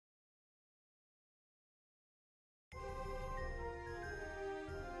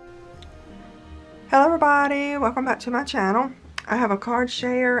Hello everybody, welcome back to my channel. I have a card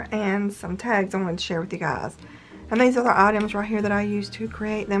share and some tags I wanted to share with you guys. And these are the items right here that I used to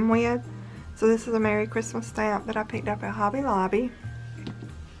create them with. So this is a Merry Christmas stamp that I picked up at Hobby Lobby.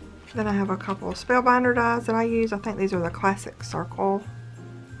 Then I have a couple of spellbinder dies that I use. I think these are the classic circle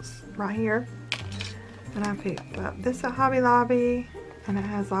right here. And I picked up this at Hobby Lobby and it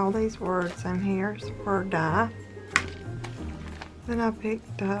has all these words in here. It's a word die. Then I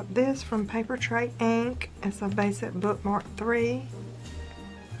picked up this from Paper Tray Ink. It's a basic bookmark 3.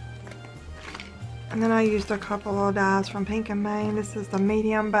 And then I used a couple of dies from Pink and Main. This is the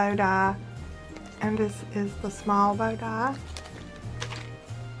medium bow die. And this is the small bow die.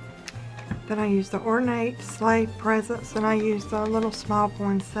 Then I used the ornate sleigh presents. And I used a little small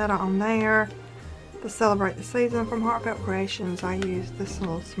poinsettia on there. To celebrate the season from Heartfelt Creations, I used this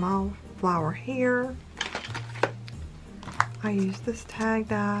little small flower here. I used this tag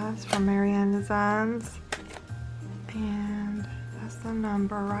dies from Marianne Designs, and that's the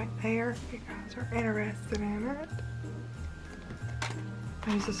number right there if you guys are interested in it.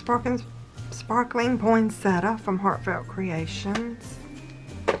 I used a sparkling poinsettia from Heartfelt Creations.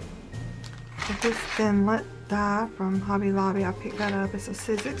 This thinlet die from Hobby Lobby, I picked that up. It's a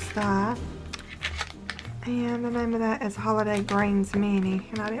Sizzix die, and the name of that is Holiday Greens Mini,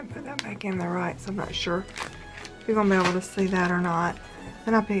 and I didn't put that back in there right, so I'm not sure if you're going to be able to see that or not.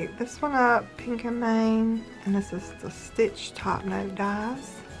 Then I picked this one up, Pink and Main, and this is the Stitch Top Note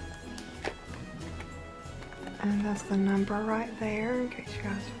dies. And that's the number right there, in case you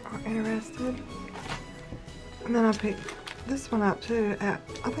guys are interested. And then I picked this one up too at,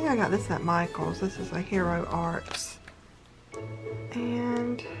 I think I got this at Michael's. This is a Hero Arts.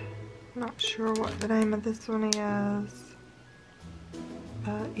 And I'm not sure what the name of this one is.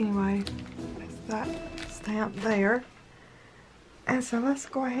 But anyway, that's that stamp there. And so let's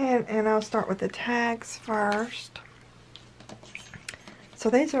go ahead and I'll start with the tags first. So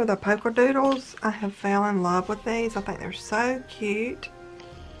these are the Polkadoodles. I have fell in love with these. I think they're so cute.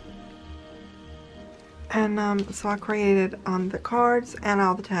 And so I created the cards and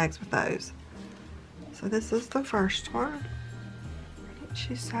all the tags with those. So this is the first one.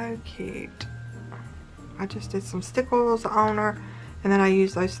 She's so cute. I just did some stickles on her. And then I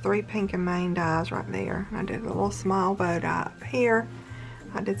used those 3 Pink and Main dies right there. And I did a little small bow die up here.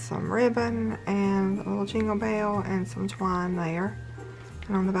 I did some ribbon and a little jingle bell and some twine there.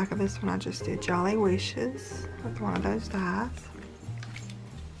 And on the back of this one I just did Jolly Wishes with one of those dies.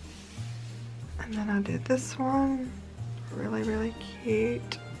 And then I did this one. Really, really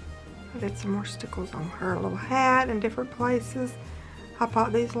cute. I did some more stickles on her little hat in different places. I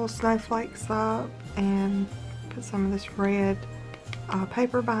popped these little snowflakes up and put some of this red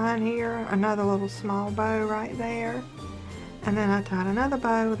paper behind here, another little small bow right there, and then I tied another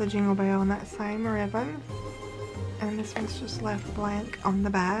bow with a jingle bell and that same ribbon, and this one's just left blank on the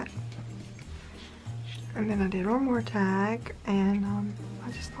back. And then I did one more tag, and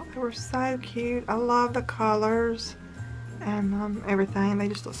I just thought they were so cute. I love the colors and everything. They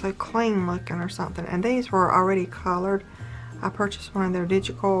just look so clean looking or something. And these were already colored. I purchased one of their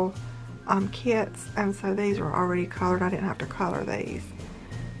digital kits, and so these were already colored. I didn't have to color these.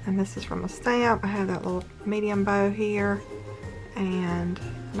 And this is from a stamp. I have that little medium bow here and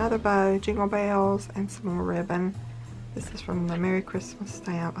another bow, jingle bells, and some more ribbon. This is from the Merry Christmas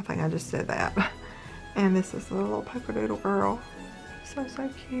stamp. I think I just did that. And this is the little Polkadoodle girl. So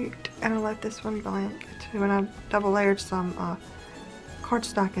cute. And I left this one blank too, and I double layered some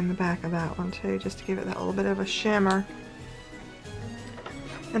cardstock in the back of that one too, just to give it that little bit of a shimmer.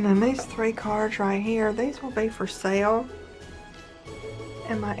 And then these 3 cards right here, these will be for sale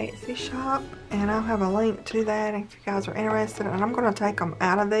in my Etsy shop, and I'll have a link to that if you guys are interested. And I'm going to take them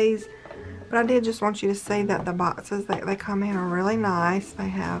out of these, but I did just want you to see that the boxes that they come in are really nice. They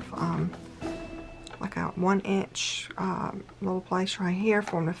have like a 1-inch little place right here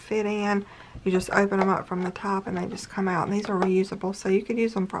for them to fit in. You just open them up from the top and they just come out, and these are reusable, so you could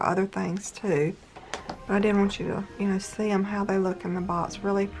use them for other things too. But I did want you to, you know, see them, how they look in the box.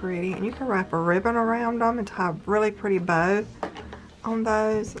 Really pretty. And you can wrap a ribbon around them and tie a really pretty bow on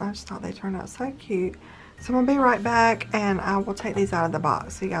those. I just thought they turned out so cute. So I'm going to be right back, and I will take these out of the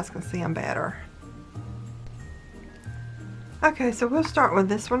box so you guys can see them better. Okay, so we'll start with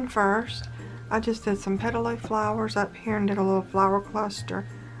this one first. I just did some petaloo flowers up here and did a little flower cluster.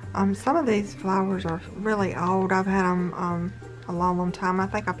 Some of these flowers are really old. I've had them a long time. I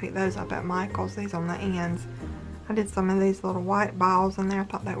think I picked those up at Michael's, these on the ends. I did some of these little white balls in there. I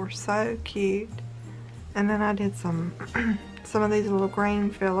thought they were so cute. And then I did some of these little green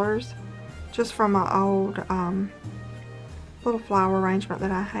fillers just from my old little flower arrangement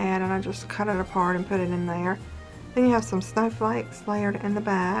that I had, and I just cut it apart and put it in there. Then you have some snowflakes layered in the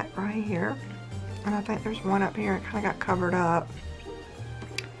back right here. And I think there's one up here. It kind of got covered up.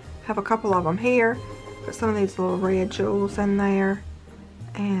 Have a couple of them here. Put some of these little red jewels in there.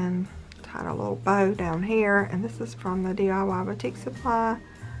 And tied a little bow down here. And this is from the DIY Boutique Supply.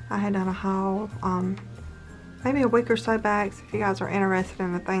 I had done a haul maybe a week or so back. So if you guys are interested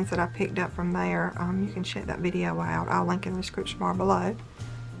in the things that I picked up from there, you can check that video out. I'll link in the description bar below.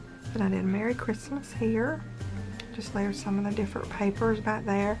 But I did Merry Christmas here. Just layered some of the different papers back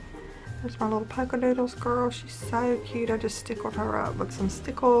there. There's my little Polkadoodles girl. She's so cute. I just stickled her up with some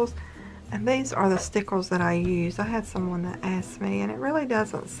stickles. And these are the stickles that I use. I had someone that asked me, and it really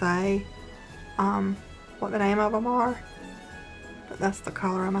doesn't say what the name of them are. But that's the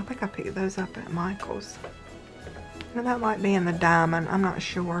color of them. I think I picked those up at Michael's. Now that might be in the diamond. I'm not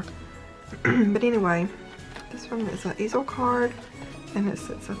sure. But anyway, this one is an easel card. And it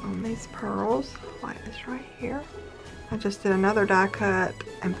sits up on these pearls like this right here. I just did another die cut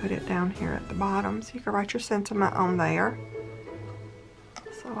and put it down here at the bottom so you can write your sentiment on there.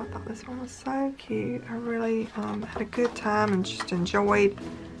 So I thought this one was so cute. I really had a good time and just enjoyed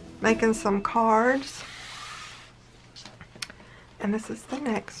making some cards. And this is the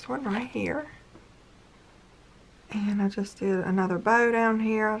next one right here. And I just did another bow down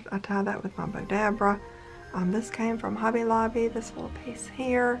here. I tied that with my Bodabra. This came from Hobby Lobby, this little piece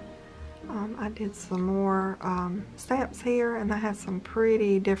here. I did some more stamps here, and they had some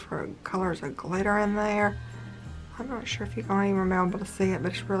pretty different colors of glitter in there. I'm not sure if you're going to even be able to see it,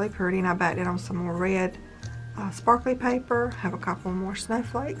 but it's really pretty. And I backed it on some more red sparkly paper. Have a couple more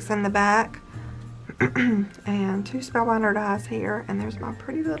snowflakes in the back. And 2 Spellbinder dies here. And there's my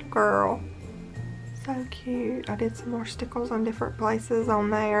pretty little girl. So cute. I did some more stickles in different places on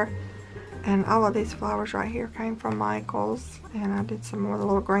there. And all of these flowers right here came from Michael's. And I did some more of the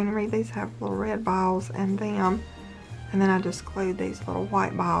little greenery. These have little red balls in them. And then I just glued these little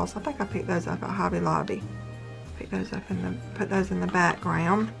white balls. I think I picked those up at Hobby Lobby. Picked those up put those in the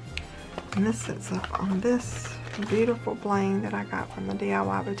background. And this sits up on this beautiful bling that I got from the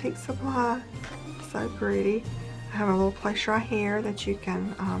DIY Boutique Supply. So pretty. I have a little place right here that you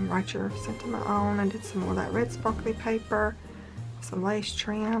can write your sentiment on. I did some more of that red sparkly paper. Some lace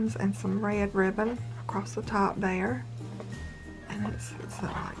trims and some red ribbon across the top there. And it sits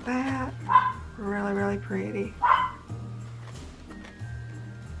up like that. Really, really pretty.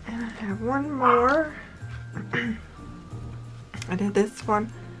 And I have one more. I did this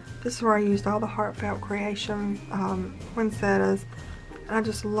one. This is where I used all the Heartfelt Creation poinsettias. And I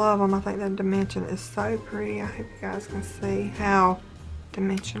just love them. I think the dimension is so pretty. I hope you guys can see how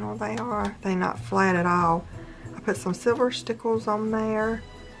dimensional they are. They're not flat at all. I put some silver stickles on there,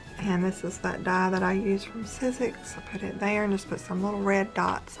 and this is that die that I use from Sizzix. I put it there and just put some little red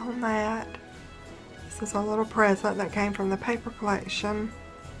dots on that. This is a little present that came from the paper collection.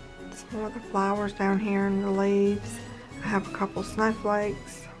 Some more of the flowers down here and the leaves. I have a couple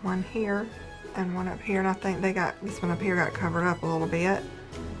snowflakes, one here and one up here, and I think this one up here got covered up a little bit.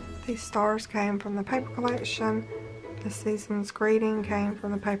 These stars came from the paper collection. The season's greeting came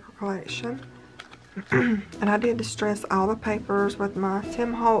from the paper collection. And I did distress all the papers with my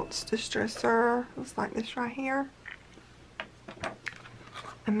Tim Holtz distresser. It's like this right here.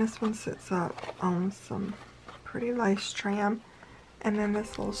 And this one sits up on some pretty lace trim. And then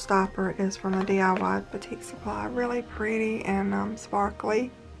this little stopper is from the DIY Boutique Supply. Really pretty and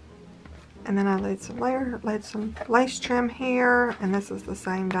sparkly. And then I laid some lace trim here. And this is the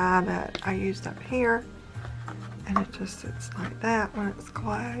same die that I used up here. And it just sits like that when it's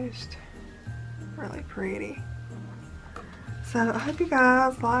closed. Really pretty. So I hope you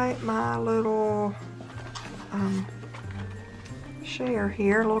guys like my little share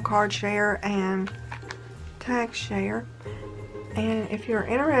here, little card share and tag share. And if you're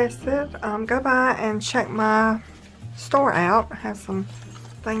interested, go by and check my store out. I have some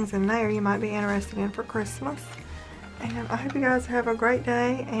things in there you might be interested in for Christmas. And I hope you guys have a great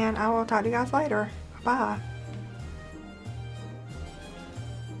day, and I will talk to you guys later. Bye.